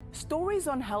Stories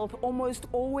on health almost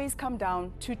always come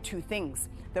down to two things: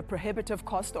 the prohibitive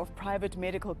cost of private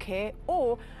medical care,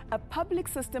 or a public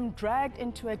system dragged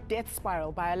into a death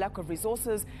spiral by a lack of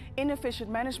resources, inefficient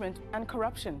management, and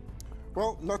corruption.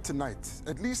 Well, not tonight,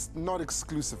 at least not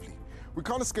exclusively. We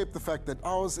can't escape the fact that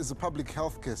ours is a public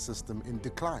healthcare system in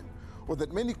decline, or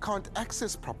that many can't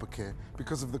access proper care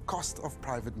because of the cost of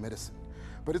private medicine.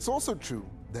 But it's also true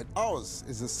that ours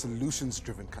is a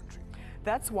solutions-driven country.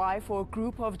 That's why for a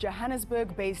group of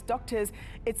Johannesburg-based doctors,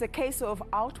 it's a case of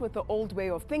out with the old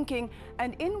way of thinking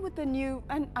and in with the new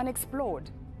and unexplored.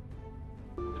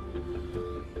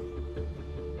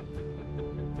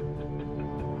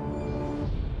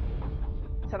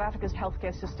 South Africa's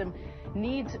healthcare system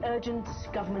needs urgent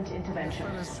government intervention.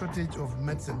 Shortage of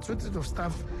medicine, shortage of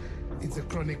staff, it's a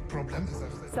chronic problem.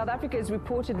 South Africa is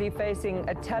reportedly facing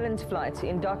a talent flight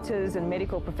in doctors and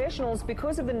medical professionals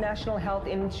because of the National Health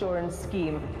Insurance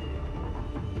Scheme.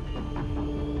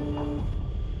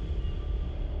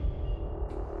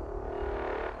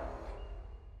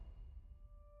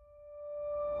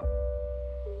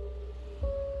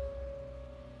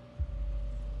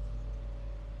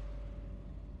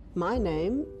 My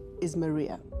name is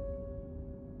Maria.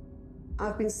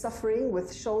 I've been suffering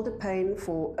with shoulder pain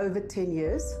for over 10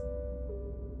 years.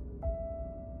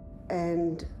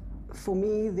 And for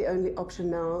me, the only option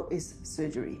now is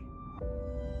surgery.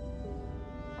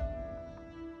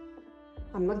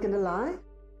 I'm not gonna lie,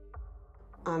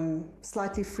 I'm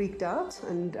slightly freaked out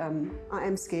and I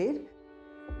am scared,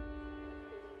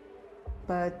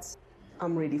 but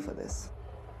I'm ready for this.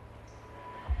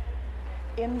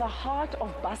 In the heart of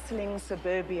bustling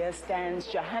suburbia stands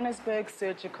Johannesburg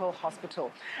Surgical Hospital,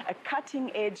 a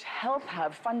cutting-edge health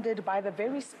hub funded by the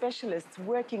very specialists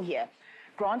working here.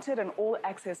 Granted an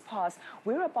all-access pass,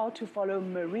 we're about to follow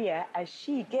Maria as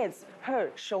she gets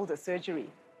her shoulder surgery.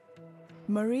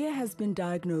 Maria has been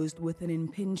diagnosed with an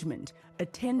impingement, a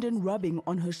tendon rubbing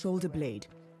on her shoulder blade.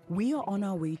 We are on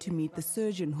our way to meet the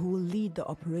surgeon who will lead the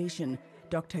operation,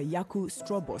 Dr.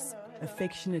 𝗀𝗁cie𝗿𝗆𝗆𝗆,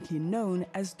 affectionately known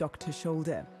as Dr.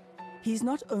 Shoulder. He's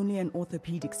not only an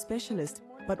orthopedic specialist,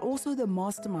 but also the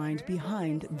mastermind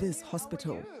behind this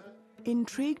hospital.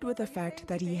 Intrigued with the fact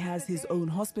that he has his own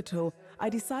hospital, I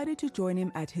decided to join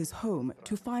him at his home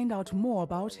to find out more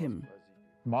about him.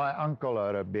 My uncle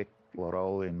had a big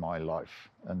role in my life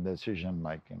and decision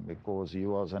making because he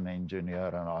was an engineer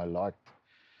and I liked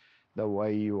the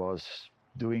way he was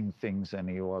doing things and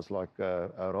he was like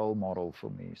a role model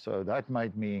for me. So that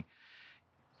made me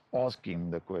ask him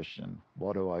the question,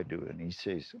 what do I do? And he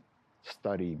says,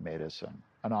 study medicine.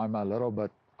 And I'm a little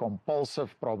bit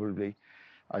compulsive probably.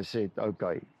 I said,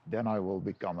 okay, then I will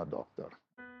become a doctor.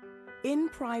 In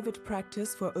private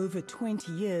practice for over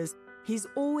 20 years, he's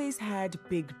always had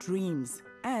big dreams,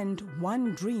 and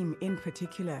one dream in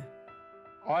particular.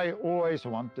 I always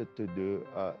wanted to do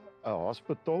a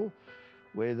hospital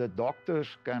where the doctors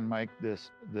can make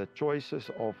the choices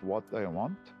of what they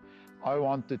want. I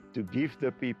wanted to give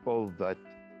the people that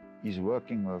is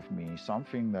working with me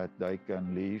something that they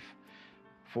can leave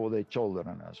for their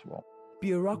children as well.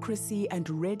 Bureaucracy and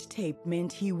red tape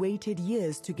meant he waited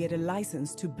years to get a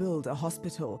license to build a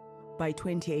hospital. By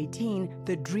 2018,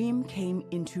 the dream came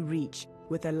into reach.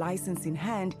 With a license in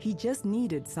hand, he just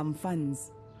needed some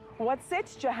funds. What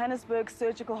sets Johannesburg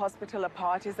Surgical Hospital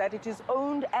apart is that it is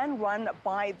owned and run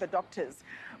by the doctors.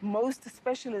 Most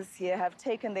specialists here have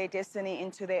taken their destiny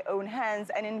into their own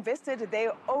hands and invested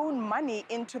their own money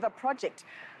into the project.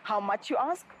 How much, you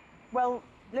ask? Well,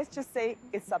 let's just say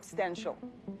it's substantial.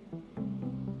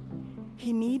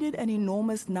 He needed an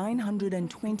enormous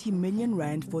 920 million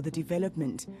rand for the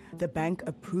development. The bank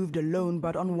approved a loan,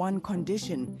 but on one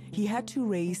condition: he had to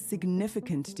raise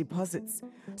significant deposits.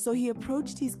 So he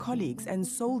approached his colleagues and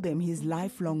sold them his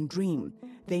lifelong dream.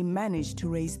 They managed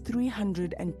to raise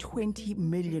 320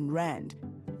 million rand.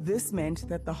 This meant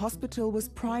that the hospital was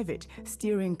private,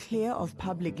 steering clear of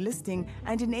public listing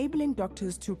and enabling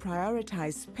doctors to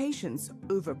prioritize patients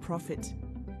over profit.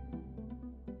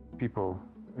 People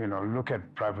look at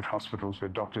private hospitals where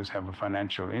doctors have a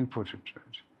financial input into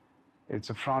it.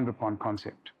 It's a frowned upon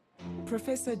concept.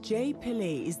 Professor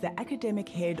𝗀𝗁𝗆𝗍 is the academic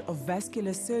head of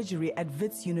vascular surgery at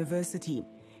Wits University.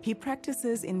 He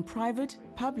practices in private,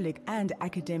 public, and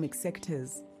academic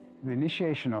sectors. The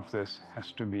initiation of this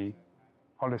has to be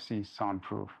policy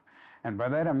soundproof. And by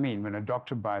that I mean, when a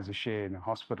doctor buys a share in a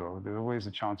hospital, there's always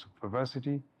a chance of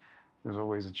perversity, there's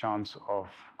always a chance of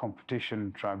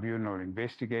competition, tribunal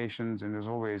investigations, and there's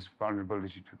always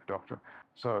vulnerability to the doctor.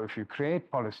 So if you create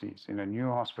policies in a new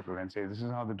hospital and say, this is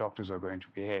how the doctors are going to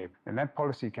behave, then that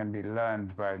policy can be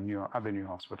learned by other new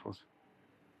hospitals.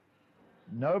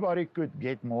 nobody could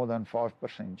get more than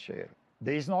 5% share.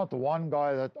 There's not one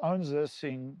guy that owns this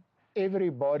thing.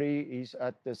 Everybody is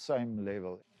at the same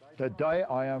level. The day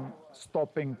I am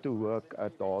stopping to work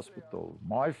at the hospital,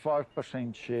 my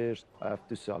 5% shares, I have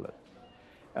to sell it.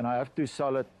 And I have to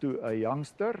sell it to a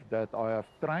youngster that I have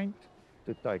trained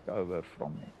to take over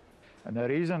from me. And the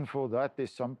reason for that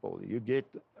is simple. You get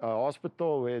a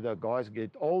hospital where the guys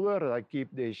get older, they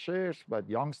keep their shares, but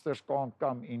youngsters can't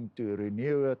come in to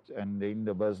renew it, and then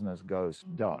the business goes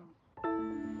down.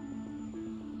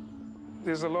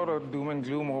 There's a lot of doom and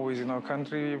gloom always in our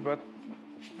country, but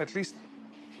at least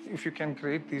if you can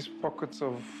create these pockets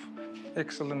of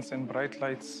excellence and bright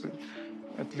lights,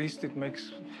 at least it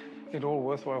makes it all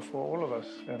worthwhile for all of us,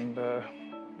 and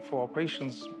for our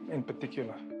patients in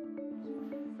particular.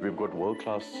 We've got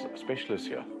world-class specialists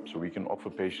here, so we can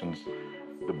offer patients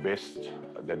the best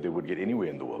that they would get anywhere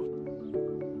in the world.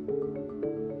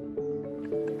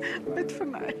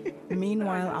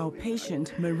 Meanwhile, our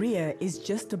patient, Maria, is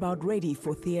just about ready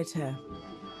for theatre.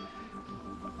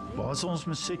 Waar is ons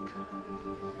musiek?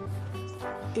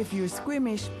 If you're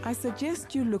squeamish, I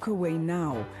suggest you look away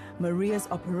now. Maria's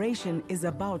operation is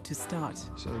about to start.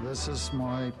 So this is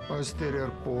my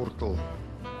posterior portal.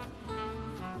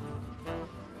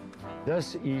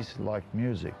 This is like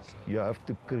music. You have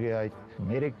to create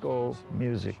medical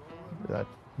music that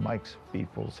makes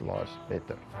people's lives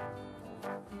better.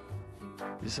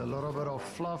 There's a little bit of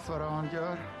fluff around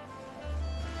here.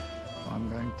 I'm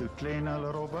going to clean a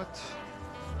little bit.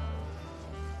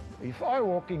 If I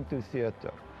walk into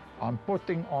theatre, I'm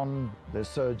putting on the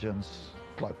surgeon's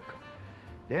cloak.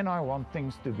 Then I want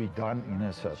things to be done in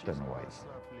a certain way.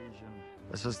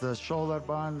 This is the shoulder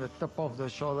bone, the tip of the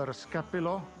shoulder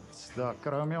scapula. It's the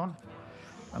𝗀𝗃𝗃𝗀𝗃,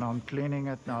 and I'm cleaning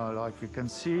it now, like you can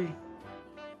see.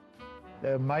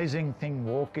 The amazing thing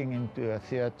walking into a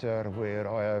theatre where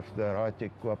I have the right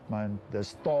equipment, the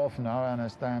staff now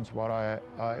understands what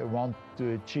I want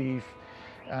to achieve,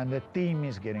 and the team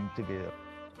is getting together.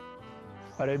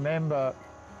 I remember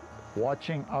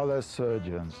watching other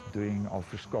surgeons doing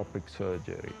arthroscopic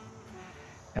surgery.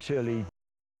 Actually,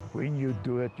 when you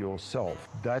do it yourself,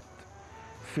 that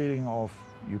feeling of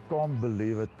you can't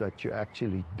believe it that you're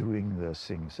actually doing these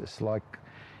things. It's like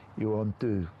you want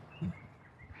to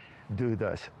do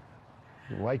this.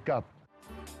 Wake up.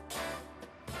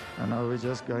 And now we're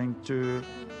just going to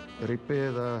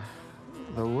repair the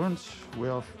wounds. We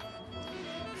have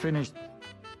finished.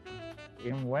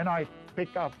 And when I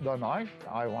pick up the knife,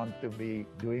 I want to be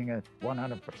doing it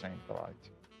 100% right.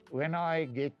 When I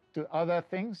get to other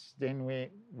things, then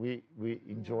we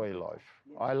enjoy life.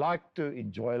 I like to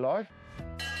enjoy life.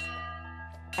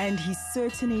 And he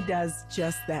certainly does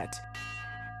just that.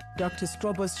 Dr.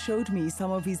 Strobos showed me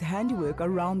some of his handiwork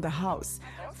around the house,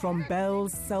 from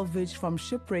bells salvaged from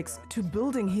shipwrecks to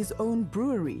building his own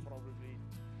brewery.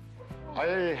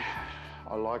 I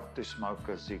like to smoke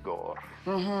a cigar.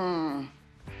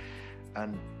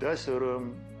 And this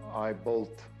room I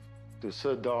built to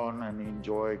sit down and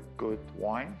enjoy good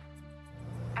wine.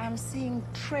 I'm seeing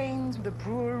trains, the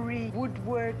brewery,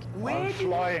 woodwork. I'm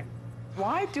flying.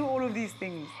 Why do all of these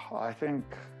things? I think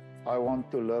I want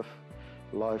to live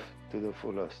life to the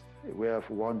fullest. We have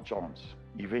one chance.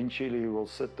 Eventually you will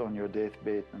sit on your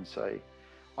deathbed and say,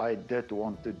 I did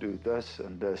want to do this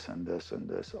and this and this and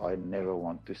this. I never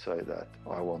want to say that.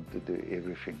 I want to do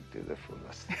everything to the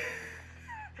fullest.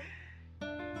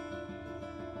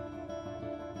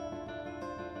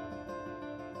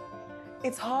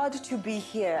 It's hard to be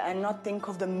here and not think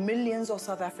of the millions of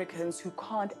South Africans who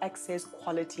can't access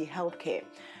quality healthcare.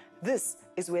 This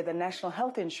is where the National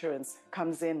Health Insurance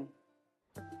comes in.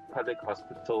 Public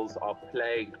hospitals are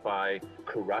plagued by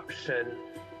corruption.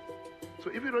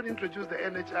 So if you don't introduce the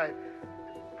NHI,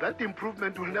 that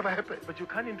improvement will never happen. But you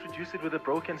can't introduce it with a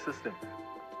broken system.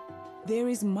 There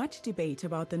is much debate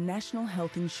about the National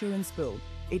Health Insurance Bill.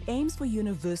 It aims for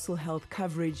universal health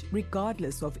coverage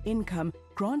regardless of income,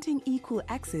 granting equal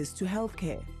access to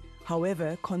healthcare.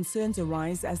 However, concerns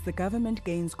arise as the government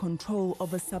gains control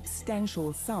of a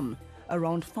substantial sum,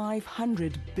 around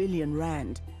 500 billion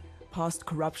rand. Past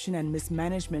corruption and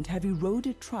mismanagement have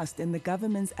eroded trust in the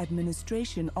government's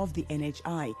administration of the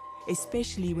NHI,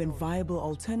 especially when viable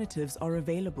alternatives are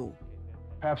available.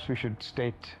 Perhaps we should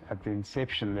state at the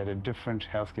inception that a different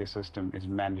healthcare system is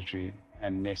mandatory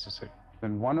and necessary.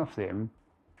 And one of them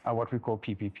are what we call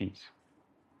PPPs,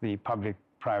 the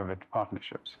public-private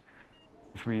partnerships.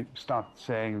 If we start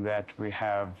saying that we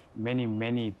have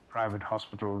many private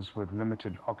hospitals with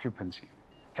limited occupancy,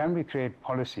 can we create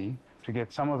policy to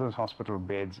get some of those hospital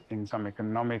beds in some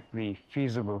economically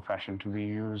feasible fashion to be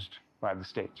used by the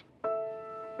state?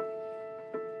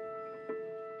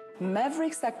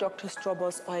 Mavericks like Dr.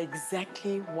 Strobos are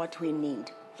exactly what we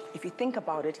need. If you think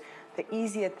about it, the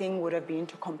easier thing would have been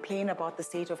to complain about the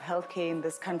state of healthcare in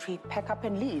this country, pack up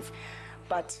and leave.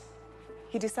 But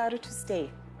he decided to stay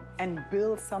and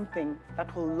build something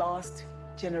that will last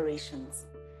generations.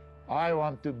 I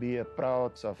want to be a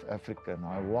proud South African.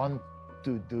 I want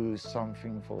to do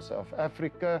something for South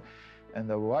Africa. And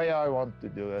the way I want to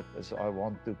do it is I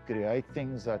want to create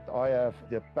things that I have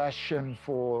the passion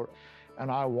for. And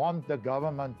I want the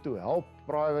government to help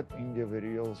private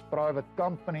individuals, private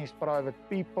companies, private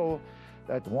people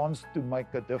that wants to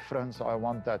make a difference. I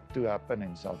want that to happen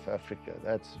in South Africa.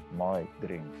 That's my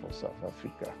dream for South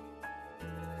Africa.